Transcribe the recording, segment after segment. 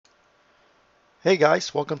Hey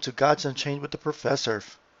guys, welcome to Gods Unchained with the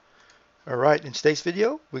TheProfesserf. Alright, in today's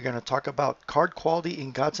video, we're going to talk about card quality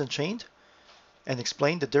in Gods Unchained and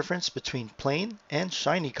explain the difference between plain and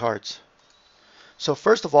shiny cards. So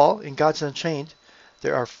first of all, in Gods Unchained,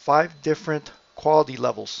 there are 5 different quality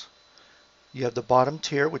levels. You have the bottom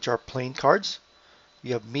tier, which are plain cards.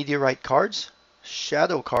 You have meteorite cards,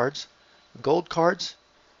 shadow cards, gold cards,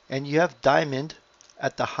 and you have diamond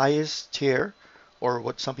at the highest tier, or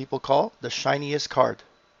what some people call the shiniest card.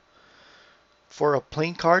 For a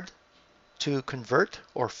plain card to convert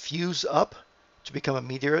or fuse up to become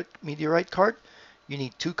a meteorite card, you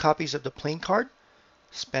need 2 copies of the plain card,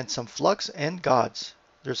 spend some flux and gods.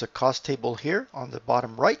 There's a cost table here on the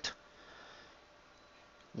bottom right.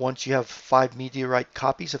 Once you have 5 meteorite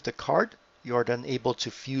copies of the card, you are then able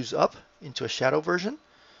to fuse up into a shadow version.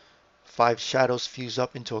 5 shadows fuse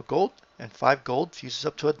up into a gold, and 5 gold fuses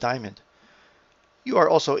up to a diamond. You are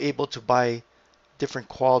also able to buy different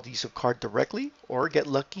qualities of card directly or get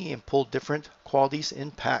lucky and pull different qualities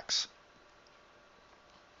in packs.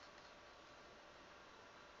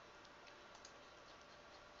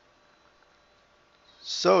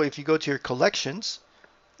 So if you go to your collections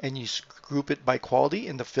and you group it by quality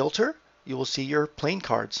in the filter, you will see your plain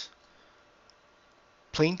cards.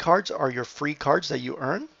 Plain cards are your free cards that you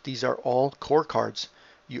earn. These are all core cards.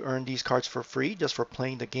 You earn these cards for free just for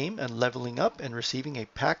playing the game and leveling up and receiving a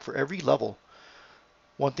pack for every level.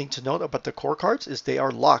 One thing to note about the core cards is they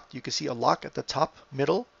are locked. You can see a lock at the top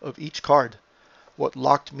middle of each card. What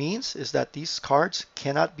locked means is that these cards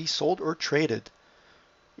cannot be sold or traded.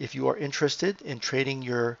 If you are interested in trading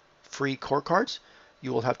your free core cards,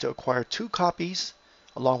 you will have to acquire 2 copies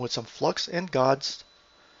along with some flux and gods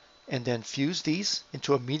and then fuse these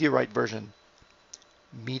into a meteorite version.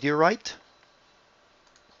 Meteorite,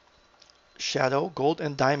 shadow, gold,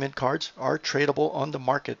 and diamond cards are tradable on the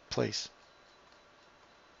marketplace.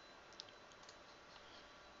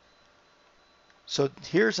 So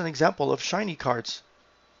here's an example of shiny cards.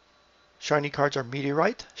 Shiny cards are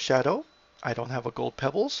meteorite, shadow. I don't have a gold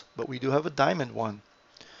pebbles, but we do have a diamond one.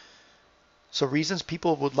 So reasons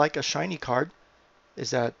people would like a shiny card is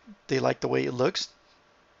that they like the way it looks.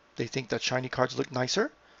 They think that shiny cards look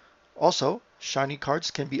nicer. Also, shiny cards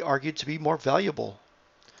can be argued to be more valuable.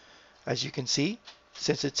 As you can see,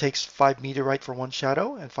 since it takes 5 meteorite for 1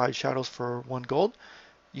 shadow and 5 shadows for 1 gold,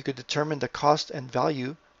 you could determine the cost and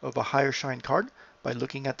value of a higher shine card by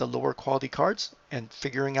looking at the lower quality cards and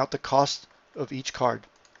figuring out the cost of each card.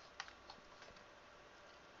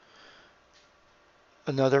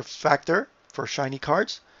 Another factor for shiny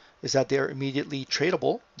cards is that they are immediately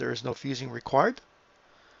tradable. There is no fusing required.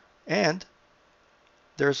 And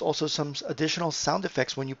there's also some additional sound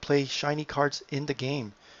effects when you play shiny cards in the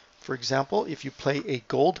game. For example, if you play a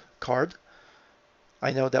gold card,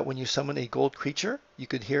 I know that when you summon a gold creature, you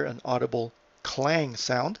could hear an audible clang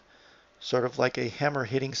sound, sort of like a hammer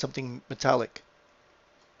hitting something metallic.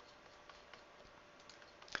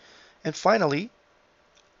 And finally,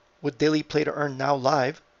 with Daily Play to Earn now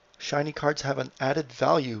live, shiny cards have an added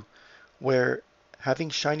value where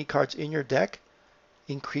having shiny cards in your deck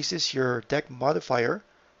increases your deck modifier,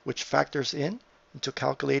 which factors into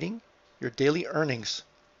calculating your daily earnings.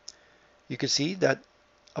 You can see that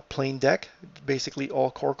a plain deck, basically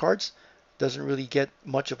all core cards, doesn't really get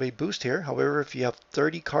much of a boost here. However, if you have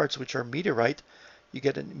 30 cards which are meteorite, you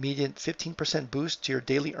get an immediate 15% boost to your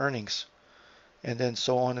daily earnings. And then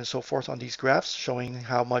so on and so forth on these graphs, showing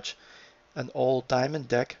how much an all diamond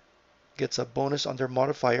deck gets a bonus on their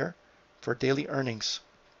modifier for daily earnings.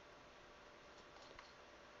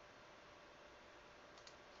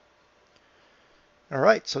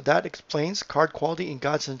 Alright, so that explains card quality in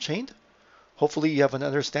Gods Unchained. Hopefully you have an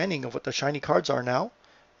understanding of what the shiny cards are now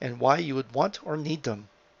and why you would want or need them.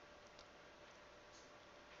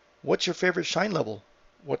 What's your favorite shine level?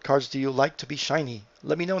 What cards do you like to be shiny?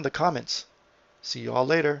 Let me know in the comments. See you all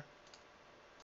later.